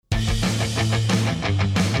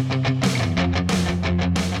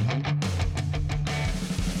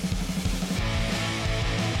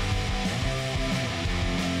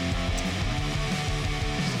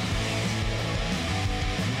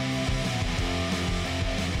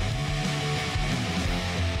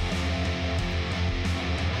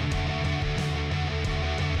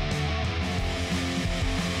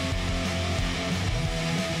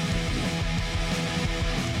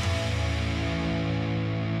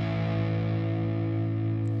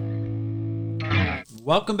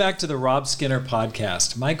Welcome back to the Rob Skinner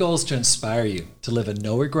podcast. My goal is to inspire you to live a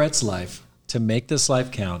no-regrets life, to make this life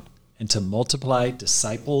count, and to multiply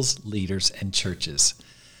disciples, leaders, and churches.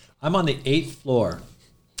 I'm on the 8th floor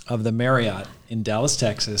of the Marriott in Dallas,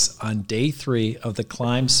 Texas, on day 3 of the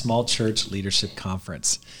Climb Small Church Leadership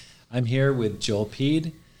Conference. I'm here with Joel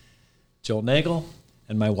Peed, Joel Nagel,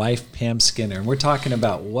 and my wife, Pam Skinner. And we're talking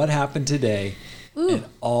about what happened today and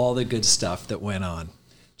all the good stuff that went on.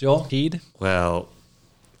 Joel Peed? Well,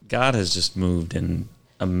 God has just moved in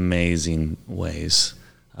amazing ways.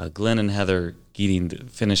 Glenn and Heather Keating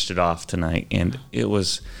finished it off tonight, and it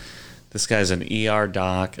was, this guy's an ER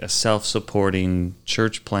doc, a self-supporting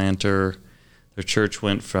church planter. Their church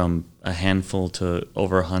went from a handful to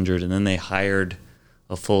over 100, and then they hired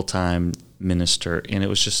a full-time minister, and it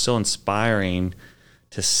was just so inspiring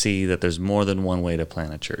to see that there's more than one way to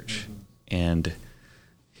plant a church. Mm-hmm. And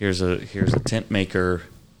here's a tent maker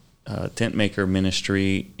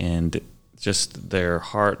ministry, and just their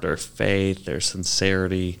heart, their faith, their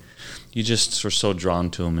sincerity. You just were so drawn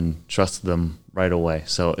to them and trusted them right away.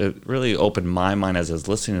 So it really opened my mind as I was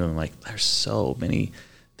listening to them, like, there's so many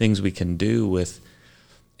things we can do with.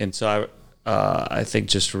 And so I think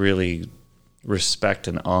just really respect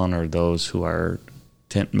and honor those who are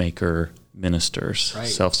tent maker ministers, right.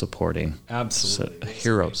 Self-supporting. Absolutely. So,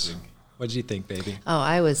 heroes. Amazing. What did you think, baby? Oh,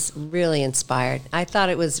 I was really inspired. I thought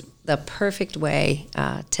it was the perfect way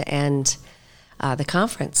to end the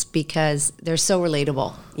conference because they're so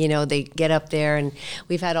relatable. You know, they get up there and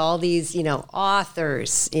we've had all these,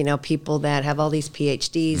 authors, people that have all these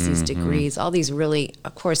PhDs, these degrees, all these really,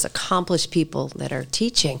 of course, accomplished people that are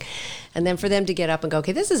teaching. And then for them to get up and go,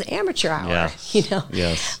 okay, this is amateur hour,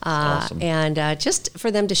 Yes, awesome. And just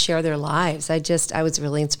for them to share their lives. I was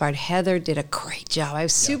really inspired. Heather did a great job. I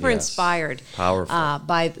was super inspired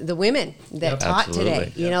by the women that taught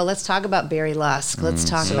today. Let's talk about Barry Lusk. Let's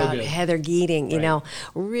talk about Heather Keating,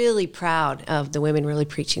 really proud of the women really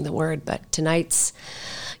preaching the word. But tonight's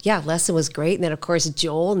lesson was great. And then, of course,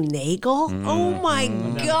 Joel Nagel. Oh, my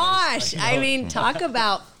gosh. I mean, talk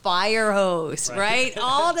about fire hose, right?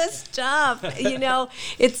 All this stuff,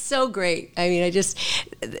 it's so great. I mean,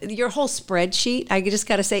 your whole spreadsheet, I just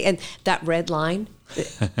got to say, and that red line.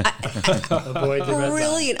 Avoid the red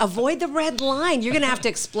brilliant. line. Avoid the red line. You're going to have to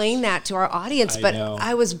explain that to our audience. But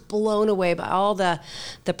I was blown away by all the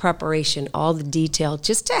preparation, all the detail,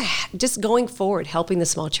 just going forward, helping the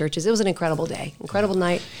small churches. It was an incredible day, incredible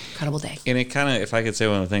night, incredible day. And it kind of, if I could say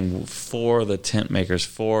one thing, for the tent makers,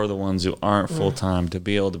 for the ones who aren't full time, to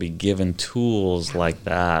be able to be given tools like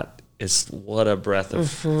that. It's what a breath of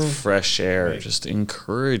fresh air. Right. Just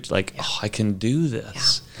encourage, I can do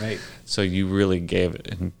this. Yeah. Right. So you really gave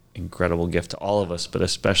an incredible gift to all of us, but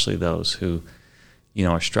especially those who,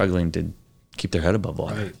 are struggling to keep their head above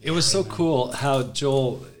water. Right. It was so cool how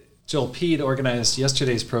Joel Peed organized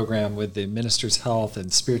yesterday's program with the minister's health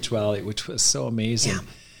and spirituality, which was so amazing. Yeah.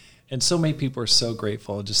 And so many people are so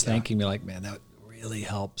grateful, just thanking me like, man, that really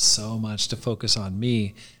helped so much to focus on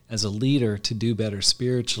me as a leader to do better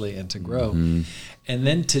spiritually and to grow. Mm-hmm. And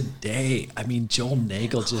then today, Joel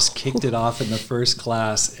Nagel just kicked it off in the first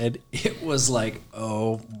class, and it was like,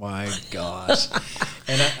 oh my gosh.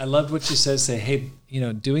 And I loved what you said, say, hey,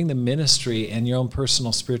 doing the ministry and your own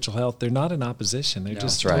personal spiritual health, they're not in opposition. They're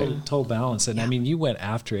just total balance. And you went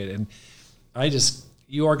after it. And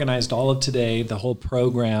you organized all of today, the whole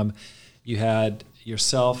program. You had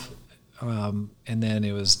yourself, and then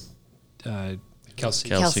it was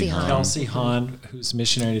Kelsey Hahn, who's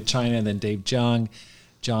missionary to China, and then Dave Jung,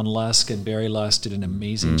 John Lusk, and Barry Lusk did an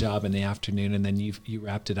amazing job in the afternoon, and then you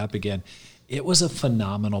wrapped it up again. It was a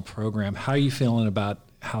phenomenal program. How are you feeling about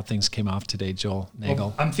how things came off today, Joel Nagel?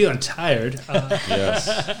 Well, I'm feeling tired. Yes,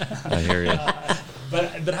 I hear you.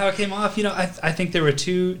 But how it came off, I think there were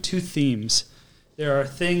two themes. There are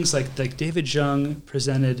things like David Jung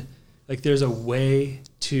presented, there's a way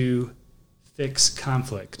to fix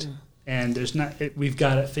conflict. And we've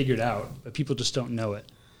got it figured out, but people just don't know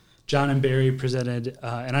it. John and Barry presented,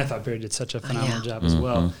 and I thought Barry did such a phenomenal job as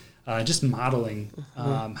well, just modeling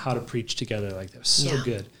how to preach together. That was so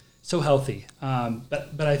good, so healthy.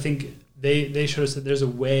 But I think they showed us that there's a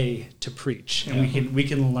way to preach, and we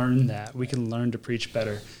can learn that. We can learn to preach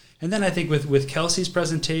better. And then I think with Kelsey's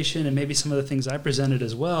presentation and maybe some of the things I presented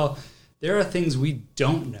as well, there are things we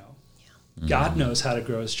don't know. Yeah. God knows how to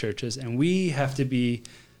grow his churches, and we have to be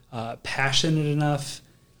passionate enough,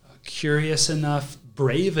 curious enough,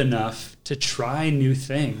 brave enough to try new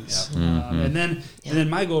things. Yeah. And then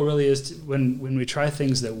my goal really is to, when we try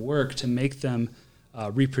things that work, to make them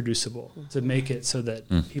reproducible, to make it so that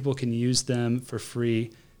people can use them for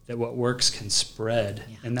free, that what works can spread.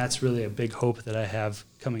 Yeah. And that's really a big hope that I have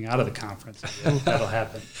coming out of the conference. That'll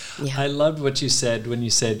happen. Yeah. I loved what you said when you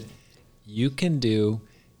said, you can do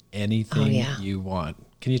anything you want.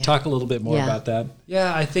 Can you talk a little bit more about that?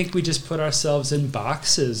 Yeah, I think we just put ourselves in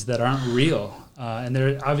boxes that aren't real. And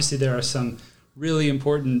there are some really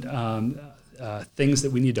important things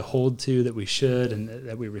that we need to hold to, that we should, and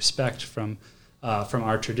that we respect from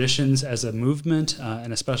our traditions as a movement,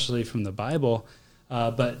 and especially from the Bible.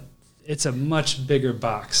 But it's a much bigger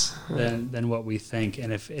box than what we think.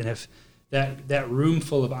 And if that room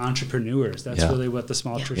full of entrepreneurs, that's really what the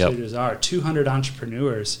small church leaders are. 200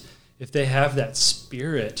 entrepreneurs, if they have that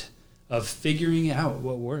spirit of figuring out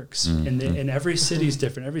what works, and every city's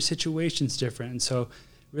different, every situation's different, and so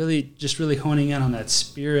really honing in on that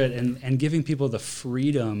spirit and giving people the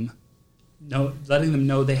freedom, letting them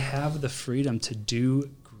know they have the freedom to do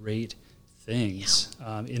great things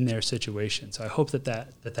in their situation. So I hope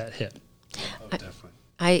that hit. Oh, definitely.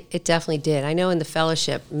 It definitely did. I know in the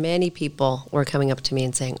fellowship, many people were coming up to me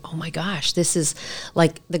and saying, oh my gosh, this is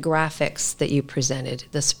like the graphics that you presented,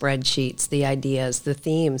 the spreadsheets, the ideas, the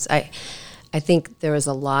themes. I think there was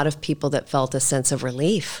a lot of people that felt a sense of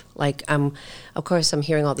relief. Like, of course, I'm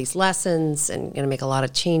hearing all these lessons and going to make a lot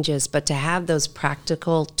of changes, but to have those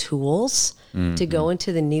practical tools to go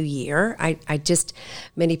into the new year,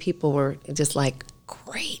 many people were just like,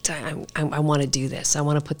 great, I want to do this. I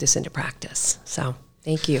want to put this into practice. So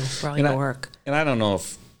thank you for all your work. And I don't know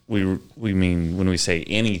if we mean when we say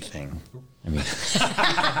anything. I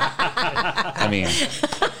mean,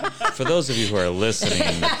 for those of you who are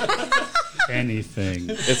listening, anything.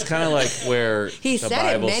 It's kind of like where the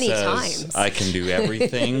Bible says, times. I can do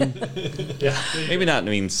everything. Maybe not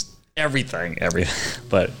means everything,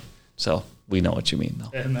 but so we know what you mean,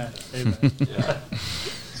 though. Amen.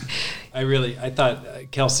 I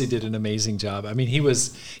thought Kelsey did an amazing job. I mean, he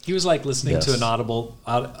was like listening to an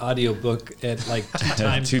audio book at like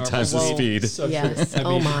two times the speed. So yes. I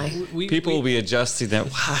mean, my. People will be adjusting that.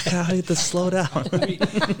 Wow, I have to slow down. we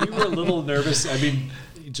were a little nervous. I mean,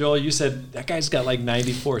 Joel, you said that guy's got like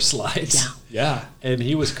 94 slides. Yeah. And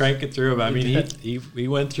he was cranking through them. I mean, he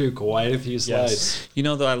went through quite a few slides. Yes. You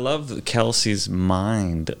know, though, I love Kelsey's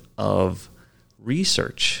mind of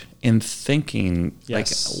research and thinking, like,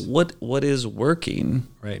 what is working,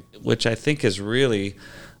 right? Which I think is really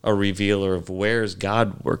a revealer of where's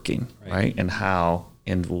God working, right? And how,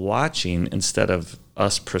 and watching instead of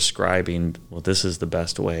us prescribing, well, this is the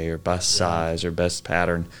best way or best size or best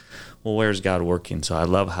pattern. Well, where's God working? So I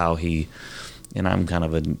love how and I'm kind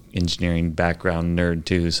of an engineering background nerd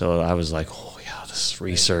too, so I was like, oh yeah, this is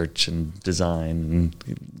research and design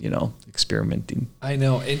and, experimenting. I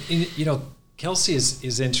know. And Kelsey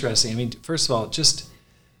is interesting. I mean, first of all, just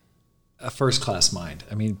a first-class mind.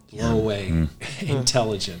 I mean, blow away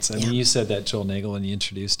intelligence. I mean, you said that, Joel Nagel, when you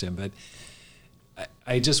introduced him, but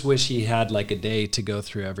I just wish he had like a day to go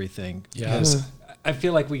through everything. Because I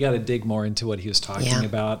feel like we got to dig more into what he was talking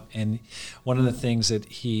about. And one of the things that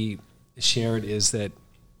he shared is that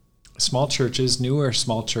newer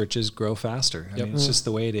small churches grow faster. I mean, it's just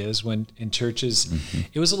the way it is. When in churches,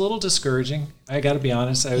 it was a little discouraging. I got to be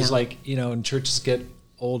honest. I was like, when churches get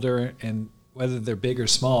older, and whether they're big or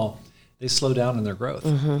small, they slow down in their growth.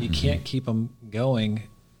 You can't keep them going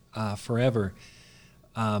forever.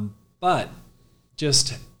 But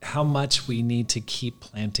just how much we need to keep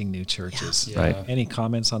planting new churches. Yeah. Right. Any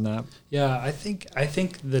comments on that? Yeah, I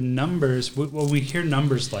think the numbers, when we hear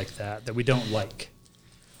numbers like that we don't like,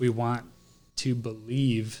 we want to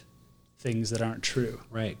believe things that aren't true.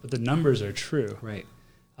 Right. But the numbers are true. Right.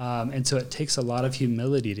 And so it takes a lot of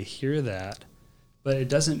humility to hear that, but it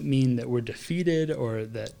doesn't mean that we're defeated or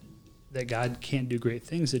that God can't do great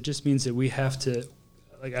things. It just means that we have to,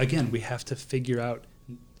 we have to figure out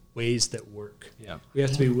ways that work. Yeah. We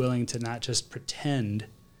have to be willing to not just pretend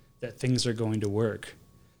that things are going to work.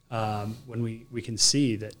 When we can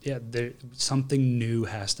see that, something new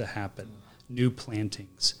has to happen. New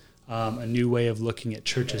plantings, a new way of looking at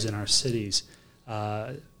churches in our cities,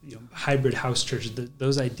 hybrid house churches,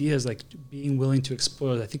 those ideas, like being willing to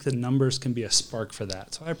explore. I think the numbers can be a spark for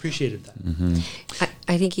that. So I appreciated that.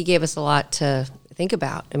 I think he gave us a lot to think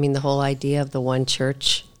about. I mean, the whole idea of the one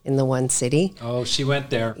church in the one city. Oh, she went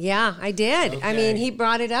there. Yeah, I did. Okay. I mean, he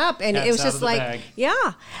brought it up, and it was just like, bag.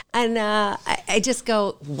 And I just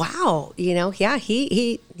go, wow,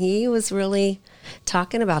 he was really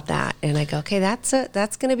talking about that, and I go, okay, that's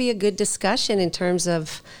going to be a good discussion in terms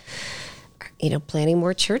of planting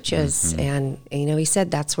more churches, and he said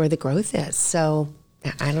that's where the growth is. So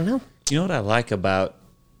I don't know. You know what I like about,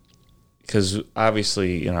 because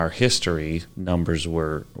obviously in our history numbers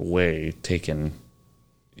were way taken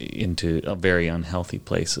into very unhealthy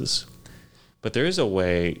places. But there is a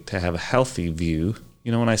way to have a healthy view.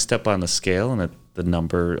 You know, when I step on the scale and the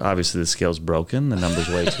number, obviously the scale's broken, the number's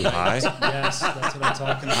way too high. Yes, that's what I'm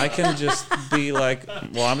talking about. I can just be like,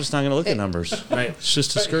 well, I'm just not going to look at numbers. Right. It's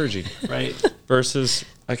just discouraging. Right. Versus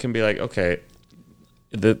I can be like, okay,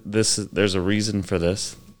 there's a reason for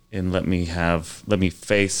this, and let me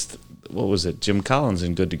face, what was it? Jim Collins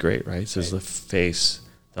in Good to Great, right? It says to face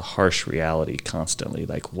the harsh reality constantly.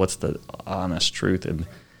 Like, what's the honest truth? And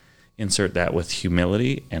insert that with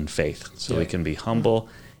humility and faith. So we can be humble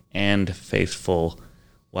and faithful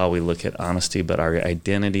while we look at honesty, but our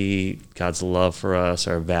identity, God's love for us,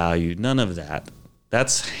 our value, none of that.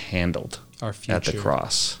 That's handled Our future. at the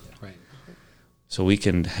cross. Right. So we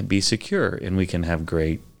can be secure and we can have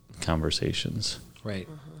great conversations. Right.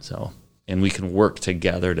 So, and we can work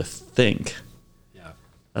together to think. Yeah.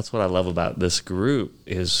 That's what I love about this group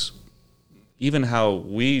is even how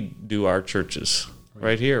we do our churches.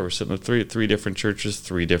 Right here, we're sitting with three different churches,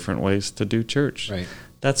 3 different ways to do church. Right.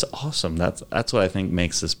 That's awesome. That's what I think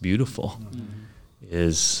makes this beautiful. Mm-hmm.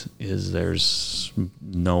 Is there's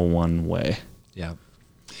no one way. Yeah.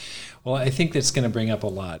 Well, I think that's going to bring up a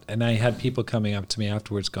lot. And I had people coming up to me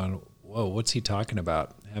afterwards going, whoa, what's he talking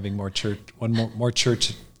about? Having more church,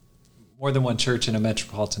 more than one church in a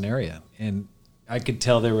metropolitan area. And I could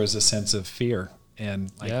tell there was a sense of fear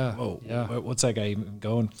and like, whoa, what's that guy even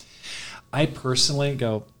going? I personally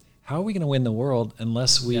go, how are we going to win the world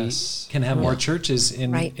unless we can have more churches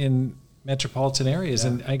in metropolitan areas?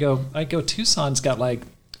 Yeah. And I go, Tucson's got like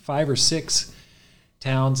 5 or 6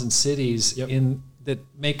 towns and cities that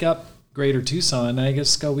make up Greater Tucson. And I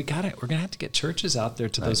just go, we're going to have to get churches out there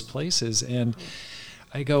to those places. And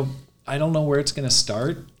I go, I don't know where it's going to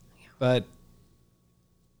start, but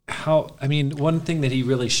one thing that he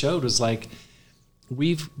really showed was like,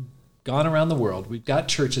 we've gone around the world. We've got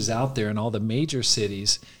churches out there in all the major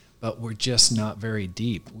cities, but we're just not very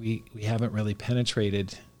deep. We haven't really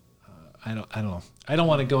penetrated. I don't know. I don't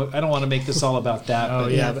want to make this all about that.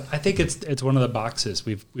 But I think it's one of the boxes.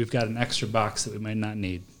 We've got an extra box that we might not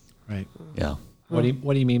need. Right. Yeah. What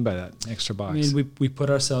do you mean by that? Extra box? I mean, we put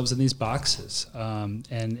ourselves in these boxes, and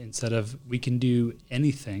instead of we can do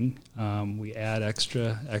anything, we add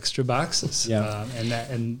extra boxes. Yeah.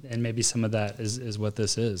 And maybe some of that is what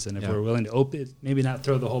this is. And if we're willing to open it, maybe not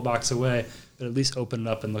throw the whole box away, but at least open it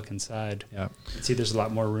up and look inside. Yeah. And see, there's a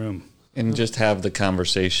lot more room. And just have the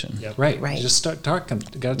conversation. Yep. Right. Just start talking.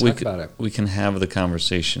 Got to talk about it. We can have the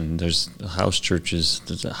conversation. There's house churches.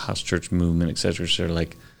 There's a house church movement, et cetera. So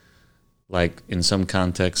like in some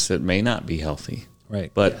contexts it may not be healthy.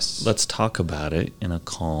 Right. But let's talk about it in a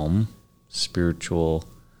calm, spiritual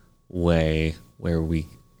way where we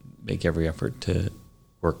make every effort to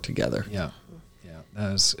work together. Yeah.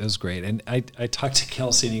 It was great. And I talked to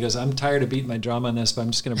Kelsey and he goes, I'm tired of beating my drum on this, but I'm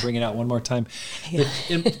just going to bring it out one more time.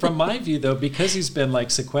 From my view, though, because he's been like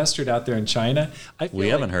sequestered out there in China, we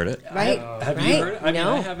haven't heard it. Right. Have you heard it? I mean,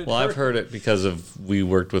 I haven't heard I've heard it because we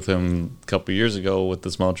worked with him a couple of years ago with the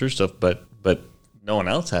small church stuff, but no one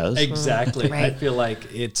else has. Exactly. Right. I feel like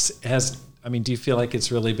do you feel like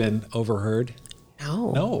it's really been overheard?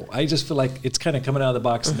 No, I just feel like it's kind of coming out of the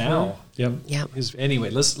box now. Yep.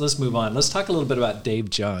 Anyway, let's move on. Let's talk a little bit about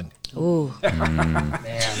Dave Jung. Ooh.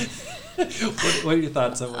 Man. What are your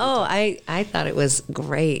thoughts on what I thought it was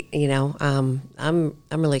great. I'm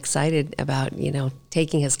really excited about,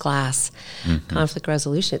 taking his class, conflict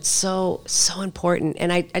resolution. It's so important.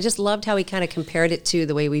 And I just loved how he kind of compared it to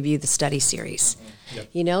the way we view the study series.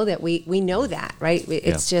 Yep. That we know that, right?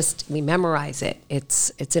 It's just, we memorize it.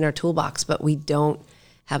 It's in our toolbox, but we don't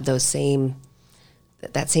have that same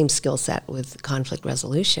skill set with conflict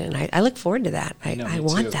resolution. I look forward to that. I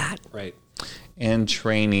want that. Right. And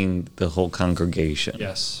training the whole congregation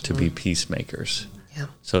to be Mm-hmm. peacemakers. Yeah.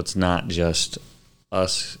 So it's not just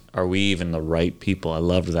us. Are we even the right people? I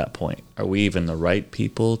loved that point. Are we even the right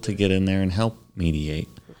people to get in there and help mediate?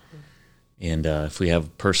 And if we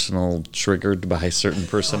have personal triggered by certain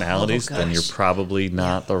personalities, then you're probably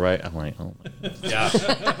not the right. I'm like, oh my God.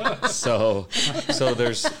 Yeah. So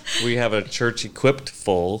we have a church equipped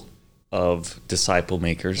full of disciple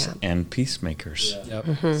makers and peacemakers. Yeah. Yep.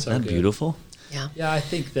 Mm-hmm. Isn't that beautiful? Yeah. Yeah, I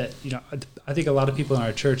think that, I think a lot of people in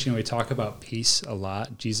our church, we talk about peace a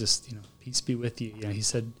lot. Jesus, peace be with you. He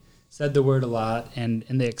said the word a lot, and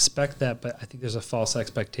they expect that, but I think there's a false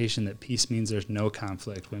expectation that peace means there's no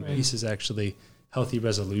conflict, when peace is actually healthy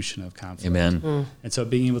resolution of conflict. Amen. And so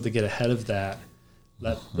being able to get ahead of that,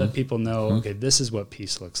 let people know, okay, this is what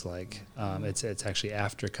peace looks like. It's actually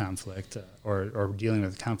after conflict or dealing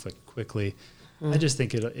with conflict quickly. I just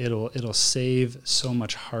think it'll save so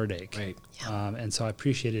much heartache. Right. Yeah. And so I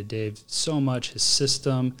appreciated Dave so much. His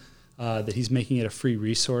system, that he's making it a free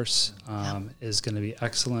resource, is going to be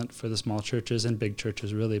excellent for the small churches and big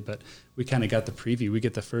churches, really. But we kind of got the preview. We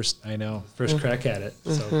get the first crack at it.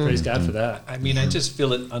 So praise God for that. I mean, I just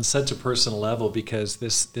feel it on such a personal level because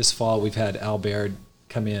this fall we've had Al Baird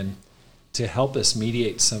come in to help us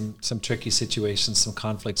mediate some tricky situations, some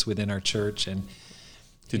conflicts within our church. And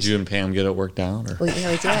did you and Pam get it worked out? Or? We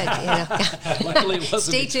did. Luckily, it wasn't.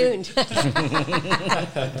 Stay tuned.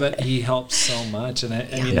 But he helps so much, and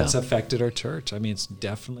I mean, it's affected our church. I mean, it's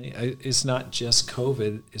definitely, it's not just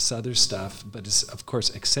COVID, it's other stuff, but it's, of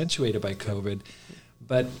course, accentuated by COVID.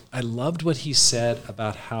 But I loved what he said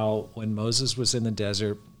about how when Moses was in the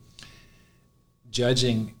desert,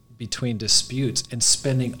 judging between disputes and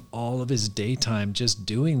spending all of his daytime just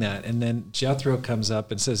doing that. And then Jethro comes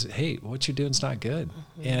up and says, hey, what you're doing is not good.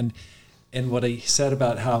 And what he said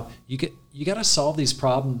about how you got to solve these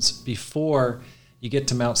problems before you get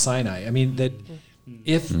to Mount Sinai. I mean, that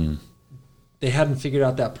if they hadn't figured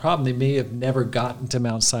out that problem, they may have never gotten to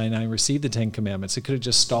Mount Sinai and received the 10 Commandments. It could have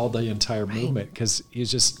just stalled the entire movement because he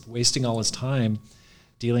was just wasting all his time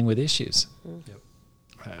dealing with issues. Yep.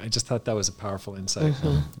 I just thought that was a powerful insight.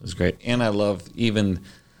 It was great. And I love even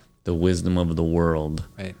the wisdom of the world.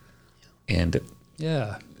 Right. And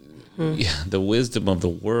the wisdom of the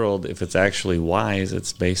world, if it's actually wise,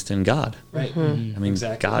 it's based in God. Right. I mean,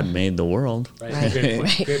 exactly. God made the world. Right.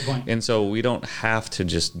 Great point. And so we don't have to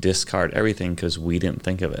just discard everything because we didn't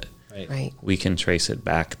think of it. Right. We can trace it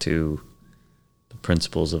back to the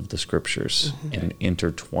principles of the scriptures and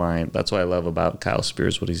intertwine. That's what I love about Kyle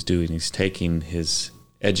Spears, what he's doing. He's taking his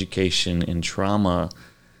education in trauma,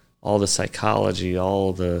 all the psychology,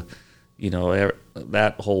 all the,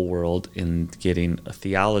 that whole world, and getting a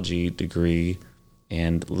theology degree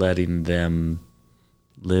and letting them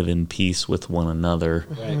live in peace with one another,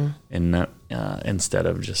 and not instead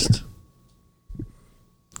of just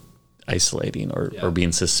isolating or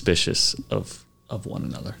being suspicious of one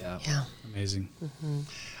another. Yeah. Amazing.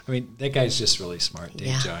 I mean, that guy's just really smart,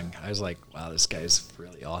 Dave Jung. I was like, wow, this guy's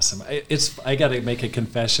really awesome. I got to make a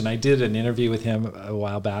confession. I did an interview with him a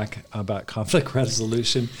while back about conflict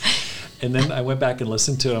resolution, and then I went back and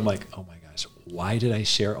listened to it. I'm like, oh my gosh, why did I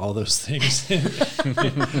share all those things?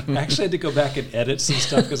 I actually had to go back and edit some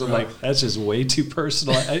stuff because I'm like, that's just way too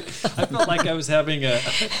personal. I felt like I was having a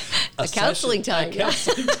counseling time.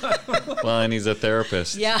 Well, and he's a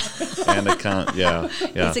therapist. Yeah. And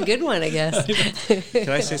It's a good one, I guess. Can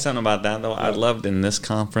I say something about that, though? I loved in this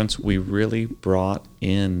conference, we really brought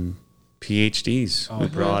in PhDs. We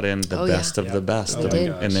brought in the best of the best.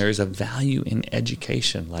 And there's a value in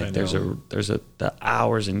education. Like there's the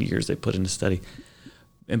hours and years they put into study.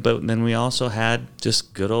 But then we also had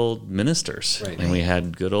just good old ministers. Right. And we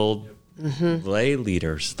had good old lay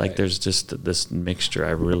leaders. Like there's just this mixture.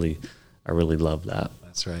 I really love that.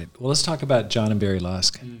 That's right. Well, let's talk about John and Barry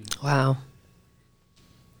Lusk. Wow.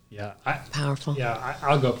 Yeah. Powerful. Yeah,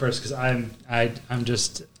 I'll go first because I'm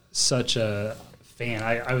just such a fan.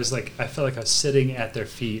 I was like, I felt like I was sitting at their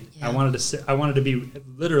feet. Yeah. I wanted to be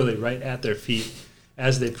literally right at their feet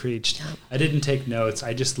as they preached. Yeah. I didn't take notes.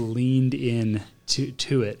 I just leaned in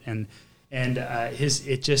to it, and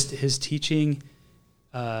his teaching,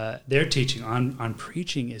 their teaching on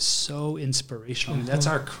preaching is so inspirational. I mean, that's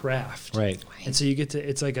our craft, right? And so you get to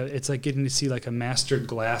it's like getting to see like a master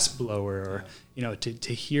glass blower, or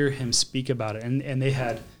to hear him speak about it, and they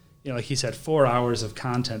had. Like he said, 4 hours of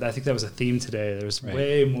content. I think that was a theme today. There's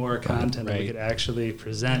way more content that we could actually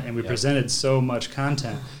present, and we presented so much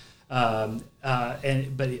content. But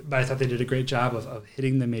I thought they did a great job of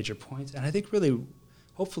hitting the major points, and I think really,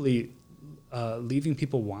 hopefully, leaving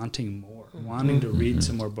people wanting more, wanting to read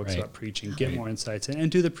some more books about preaching, get more insights,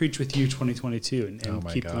 and do the Preach With You 2022, and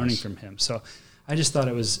keep learning from him. So I just thought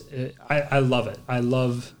it was. I love it. I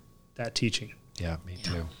love that teaching. Yeah, me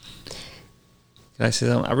too. Can I say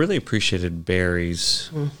something? I really appreciated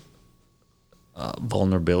Barry's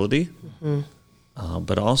vulnerability,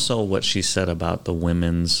 but also what she said about the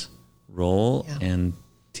women's role and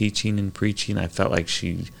teaching and preaching. I felt like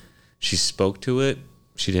she spoke to it.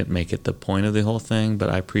 She didn't make it the point of the whole thing,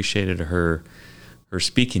 but I appreciated her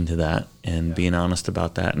speaking to that and being honest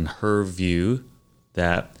about that, and her view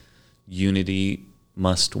that unity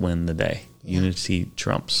must win the day. Unity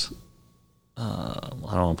trumps. I don't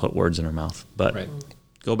want to put words in her mouth, but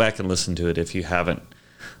go back and listen to it if you haven't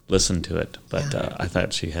listened to it. But I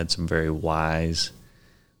thought she had some very wise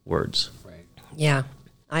words. Right. Yeah.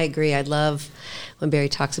 I agree. I love when Barry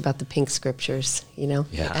talks about the pink scriptures,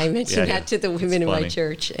 Yeah. I mentioned that to the women in my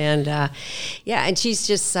church. And and she's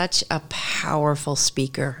just such a powerful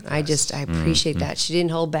speaker. Yes. I appreciate that. She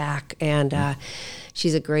didn't hold back. And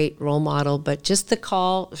she's a great role model. But just the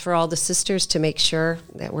call for all the sisters to make sure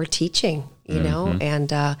that we're teaching,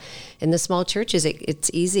 and in the small churches,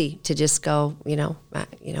 it's easy to just go,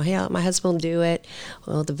 hey, I'll let my husband do it.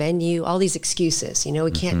 Well, the venue, all these excuses,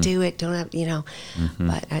 we can't do it. Don't have,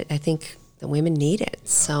 But I think the women need it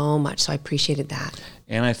so much. So I appreciated that.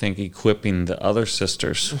 And I think equipping the other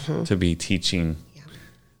sisters to be teaching. Yeah.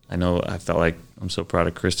 I know I felt like I'm so proud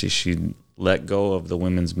of Christy. She let go of the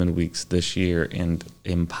women's midweeks this year and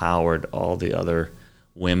empowered all the other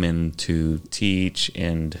women to teach,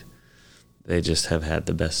 and they just have had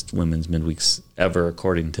the best women's midweeks ever,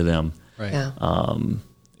 according to them. Right. Yeah.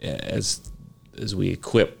 As we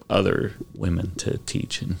equip other women to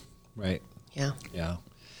teach. And right. Yeah. Yeah.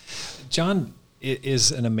 John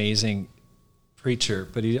is an amazing preacher,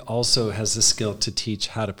 but he also has the skill to teach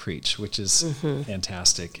how to preach, which is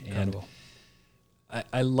fantastic. Incredible. And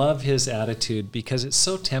I love his attitude, because it's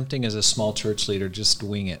so tempting as a small church leader just to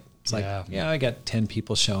wing it. It's like, I got 10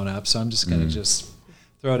 people showing up, so I'm just going to just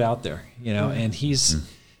throw it out there, and he's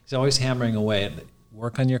always hammering away at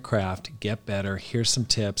work on your craft, get better. Here's some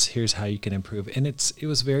tips. Here's how you can improve. And it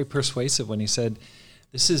was very persuasive when he said,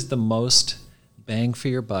 this is the most bang for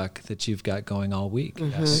your buck that you've got going all week.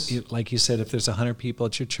 Yes. Like you said, if there's 100 people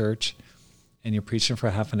at your church and you're preaching for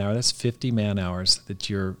half an hour, that's 50 man hours that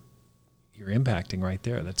you're impacting right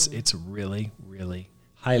there. It's really, really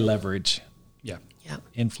high leverage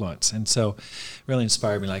influence. And so really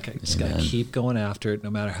inspired me, like, I just got to keep going after it, no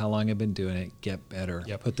matter how long I've been doing it, get better,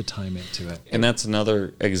 put the time into it. And that's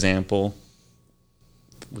another example.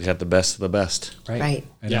 We got the best of the best. Right.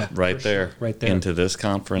 Right there. Right there. Into this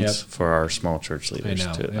conference for our small church leaders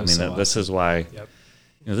too. I mean, this is why,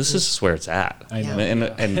 this is just where it's at. I know.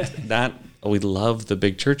 And that, we love the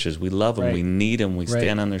big churches. We love them. Right. We need them. We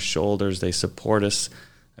stand on their shoulders. They support us.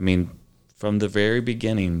 I mean, from the very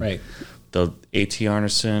beginning, the A.T.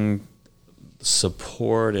 Arneson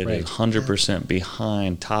supported 100%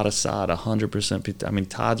 behind Todd Assad, 100%. I mean,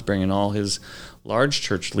 Todd's bringing all his large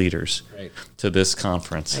church leaders to this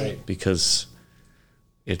conference because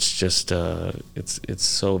it's just it's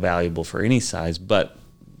so valuable for any size. But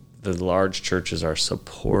the large churches are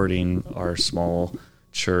supporting our small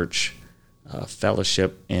church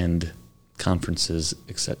fellowship and conferences,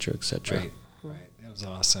 et cetera, et cetera. Right. That was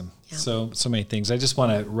awesome. Yeah. So many things. I just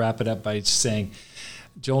want to wrap it up by saying,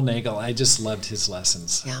 Joel Nagel, I just loved his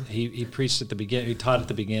lessons. Yeah. He preached at the beginning, he taught at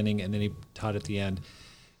the beginning, and then he taught at the end.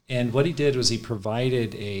 And what he did was he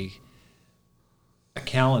provided a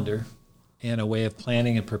calendar and a way of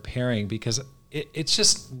planning and preparing, because it's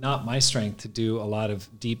just not my strength to do a lot of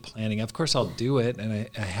deep planning. Of course, I'll do it, and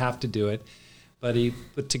I have to do it. But he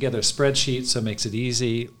put together a spreadsheet so it makes it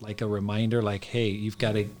easy, like a reminder, like, hey, you've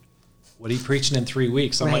got to, what are you preaching in 3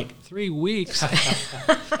 weeks? I'm like, 3 weeks?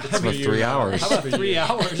 That's about 3 hours. How about 3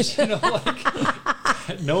 hours?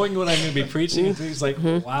 Knowing what I'm going to be preaching, he's like,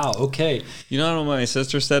 wow, okay. You know what my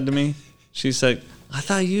sister said to me? She said, I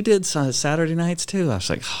thought you did Saturday nights too. I was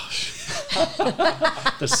like,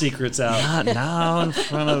 the secret's out. Not now in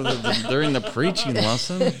front of during the preaching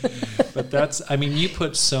lesson. But you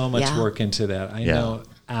put so much work into that. I know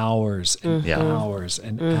hours and hours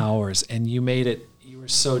and hours, and you made it. You were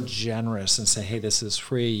so generous and say, hey, this is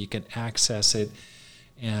free. You can access it.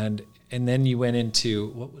 And then you went into,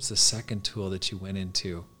 what was the second tool that you went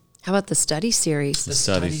into? How about the study series? The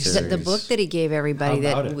study series. The book that he gave everybody,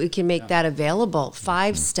 that we can make that available.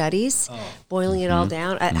 5 studies, boiling it all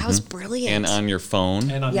down. That was brilliant. And on your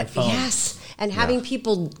phone. And on your phone. Yes. And having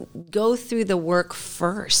people go through the work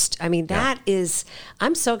first. I mean, that is,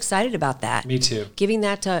 I'm so excited about that. Me too. Giving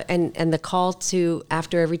that to, and the call to,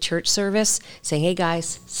 after every church service, saying, hey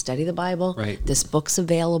guys, study the Bible. Right. This book's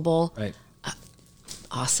available. Right.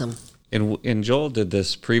 Awesome. And Joel did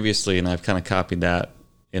this previously, and I've kind of copied that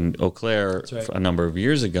in Eau Claire a number of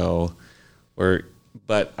years ago.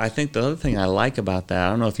 But I think the other thing I like about that, I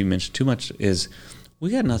don't know if you mentioned too much, is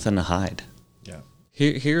we got nothing to hide. Yeah.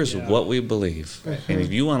 Here's what we believe. Right. And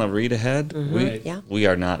if you want to read ahead, we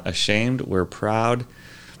are not ashamed. We're proud.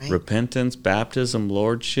 Right. Repentance, baptism,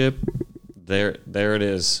 lordship, there it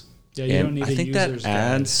is. Yeah, you don't need I think that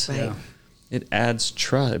adds it adds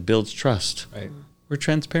trust. It builds trust. Right. We're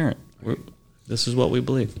transparent. This is what we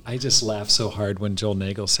believe. I just laughed so hard when Joel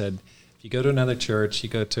Nagel said, if you go to another church, you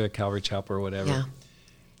go to a Calvary Chapel or whatever,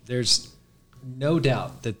 there's no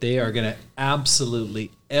doubt that they are going to absolutely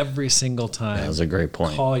every single time that was a great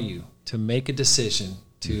point. Call you to make a decision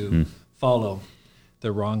to follow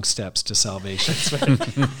the wrong steps to salvation.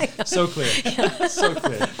 So clear. So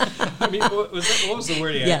clear. I mean, what was the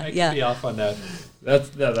wording? I could be off on that.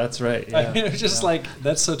 That's right. Yeah. I mean, it's just like,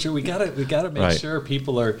 that's so true. We gotta make sure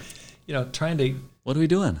people are, trying to. What are we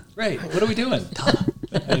doing? Right. What are we doing?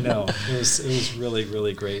 I know. It was really,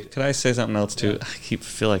 really great. Could I say something else too? I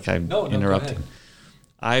feel like I'm interrupting.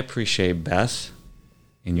 I appreciate Beth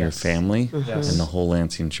and your family and the whole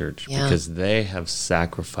Lansing Church because they have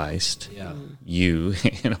sacrificed you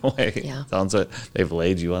in a way. Yeah. Sounds like they've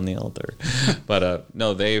laid you on the altar. But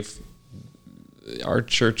no, our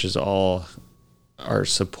churches all are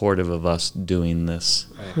supportive of us doing this.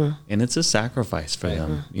 Right. And it's a sacrifice for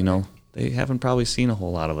them, They haven't probably seen a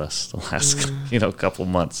whole lot of us the last, couple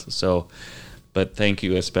months. So, but thank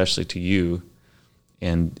you especially to you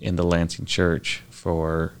and in the Lansing Church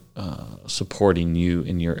for supporting you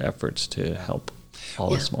in your efforts to help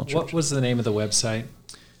all the small churches. What was the name of the website?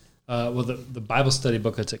 Well, the Bible study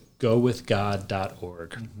booklet's at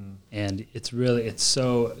gowithgod.org. And it's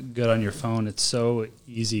so good on your phone. It's so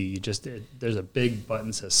easy. There's a big button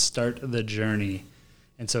that says Start the Journey.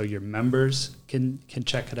 And so your members can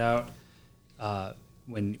check it out.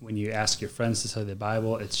 When you ask your friends to study the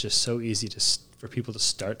Bible, it's just so easy for people to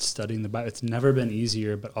start studying the Bible. It's never been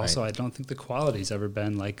easier, but also I don't think the quality's ever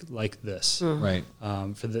been like this. Right.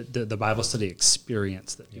 For the Bible study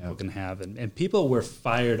experience that people can have. And people were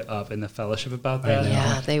fired up in the fellowship about that.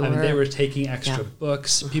 Yeah, they were. I mean, they were taking extra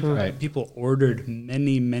books. People ordered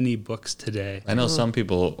many, many books today. I know some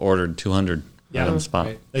people ordered 200 on the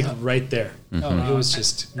spot. Right there. It was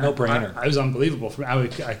just no-brainer. I was unbelievable.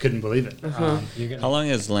 I couldn't believe it. How long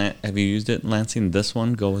have you used it in Lansing, this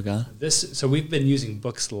one, Go With God? So we've been using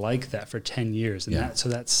books like that for 10 years. And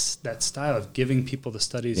that's that style of giving people the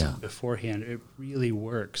studies beforehand, it really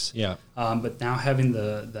works. Yeah. But now having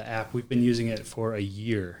the app, we've been using it for a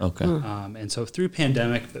year. Okay. And so through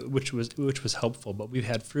pandemic, which was helpful, but we've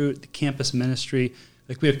had fruit, the campus ministry.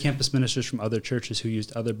 We have campus ministers from other churches who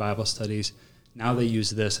used other Bible studies. Now they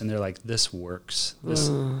use this, and they're like, "This works.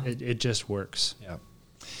 It just works." Yeah,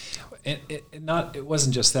 and it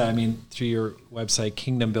wasn't just that. I mean, through your website,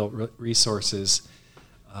 Kingdom Built Resources,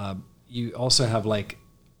 you also have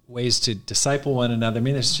ways to disciple one another. I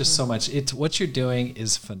mean, there's just so much. What you're doing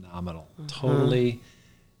is phenomenal, totally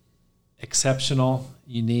exceptional,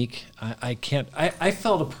 unique. I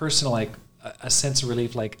felt a personal a sense of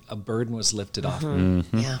relief, like a burden was lifted off me.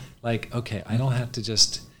 Yeah, okay, I don't have to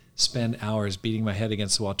just spend hours beating my head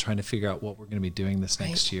against the wall trying to figure out what we're going to be doing this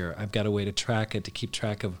next year. I've got a way to track it, to keep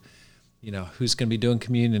track of, who's going to be doing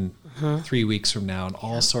communion 3 weeks from now and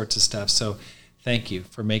all sorts of stuff. So thank you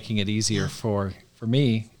for making it easier for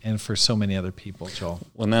me and for so many other people, Joel.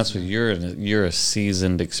 Well, and that's what you're a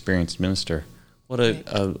seasoned, experienced minister. What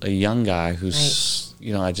a young guy who's,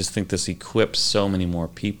 I just think this equips so many more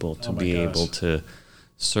people to be able to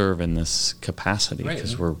serve in this capacity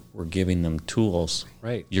because we're giving them tools.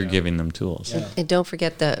 Right. You're giving them tools. Yeah. And don't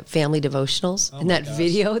forget the family devotionals and that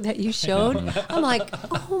video that you showed. I'm like,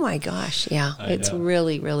 oh my gosh. Yeah. It's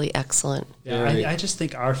really, really excellent. Yeah. I just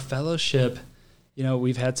think our fellowship,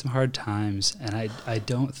 we've had some hard times, and I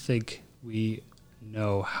don't think we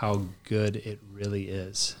know how good it really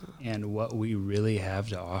is and what we really have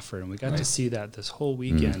to offer. And we got to see that this whole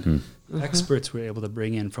weekend. Experts were able to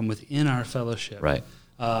bring in from within our fellowship. Right.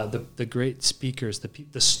 The great speakers,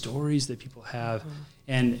 the stories that people have.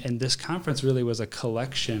 And this conference really was a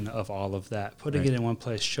collection of all of that, putting it in one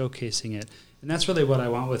place, showcasing it. And that's really what I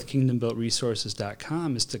want with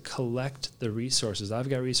kingdombuiltresources.com, is to collect the resources. I've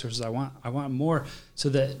got resources. I want more so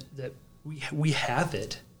that we have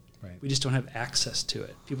it. Right. We just don't have access to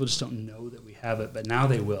it. People just don't know that we have it, but now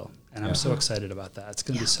they will. And I'm so excited about that. It's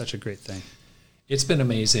going to be such a great thing. It's been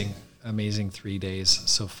amazing 3 days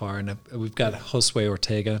so far, and we've got Josue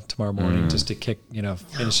Ortega tomorrow morning just to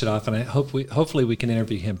finish it off. And hopefully we can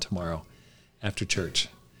interview him tomorrow after church,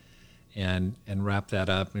 and wrap that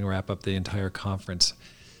up and wrap up the entire conference.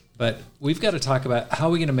 But we've got to talk about how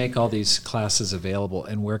are we going to make all these classes available,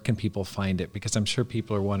 and where can people find it? Because I'm sure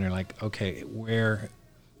people are wondering, okay, where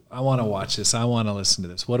I want to watch this, I want to listen to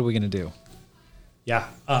this. What are we going to do? Yeah,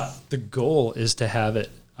 the goal is to have it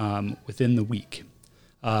within the week.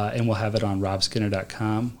 And we'll have it on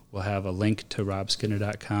robskinner.com. We'll have a link to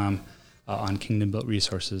robskinner.com on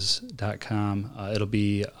kingdombuiltresources.com. It'll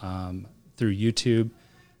be through YouTube.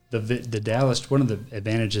 The Dallas, one of the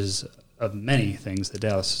advantages of many things that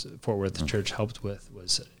Dallas Fort Worth Church helped with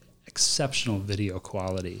was exceptional video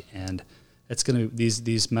quality, and it's going to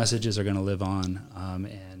these messages are going to live on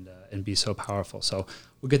and be so powerful. So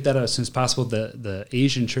we'll get that out as soon as possible. The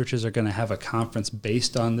Asian churches are going to have a conference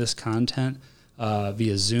based on this content.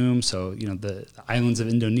 via Zoom. So, the islands of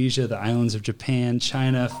Indonesia, the islands of Japan,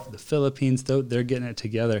 China, the Philippines, they're getting it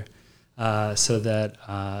together so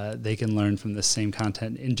that they can learn from the same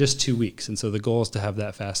content in just 2 weeks. And so the goal is to have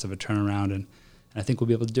that fast of a turnaround, and I think we'll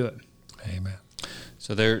be able to do it. Amen.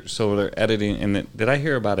 So they're editing, and did I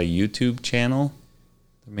hear about a YouTube channel?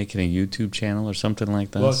 They're making a YouTube channel or something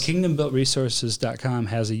like that? Well, kingdombuiltresources.com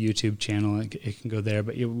has a YouTube channel. It can go there,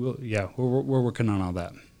 but we're working on all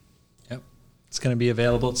that. Yep. It's going to be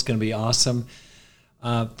available. It's going to be awesome.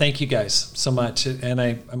 Thank you guys so much. And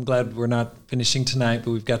I'm glad we're not finishing tonight,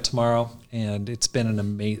 but we've got tomorrow, and it's been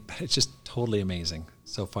it's just totally amazing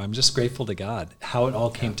so far. I'm just grateful to God how it all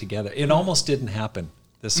came together. It almost didn't happen,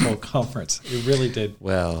 this whole conference. It really did.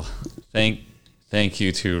 Well, thank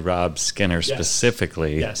you to Rob Skinner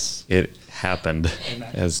specifically. Yes. It happened.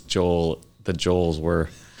 Amen. As the Joels were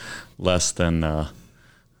less than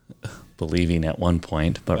believing at one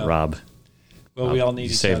point, but Rob. Well, we all need you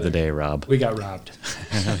each saved other. The day, Rob. We got robbed.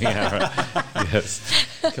 Yes.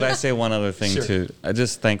 Could I say one other thing too? I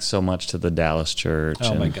just thanks so much to the Dallas church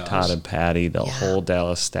and Todd and Patty, the whole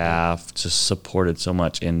Dallas staff just supported so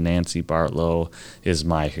much. And Nancy Bartlow is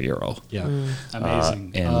my hero. Yeah.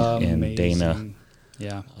 Amazing. And Dana.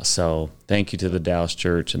 Yeah. So thank you to the Dallas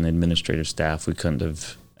church and the administrative staff. We couldn't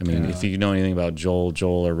have, if you know anything about Joel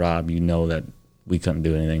or Rob, you know that we couldn't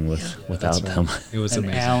do anything without them. It was and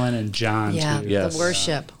amazing. Alan and John, too. Yes. The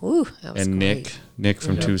worship. Ooh, that was and great. Nick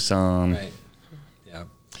from Tucson. Right. Yeah.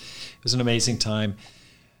 It was an amazing time.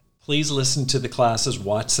 Please listen to the classes.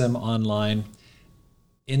 Watch them online.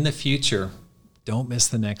 In the future, don't miss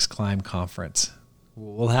the next Climb conference.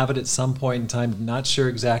 We'll have it at some point in time. Not sure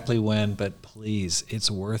exactly when, but please, it's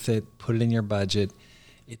worth it. Put it in your budget.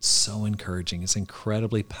 It's so encouraging. It's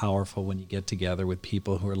incredibly powerful when you get together with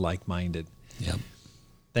people who are like-minded. Yep.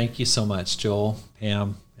 Thank you so much, Joel,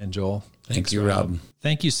 Pam, and Joel. Thank you, Rob.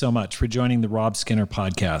 Thank you so much for joining the Rob Skinner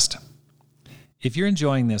podcast. If you're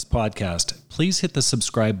enjoying this podcast, please hit the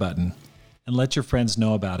subscribe button and let your friends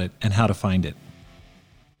know about it and how to find it.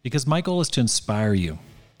 Because my goal is to inspire you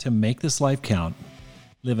to make this life count,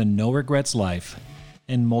 live a no-regrets life,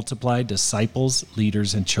 and multiply disciples,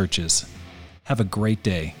 leaders, and churches. Have a great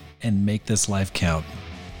day and make this life count.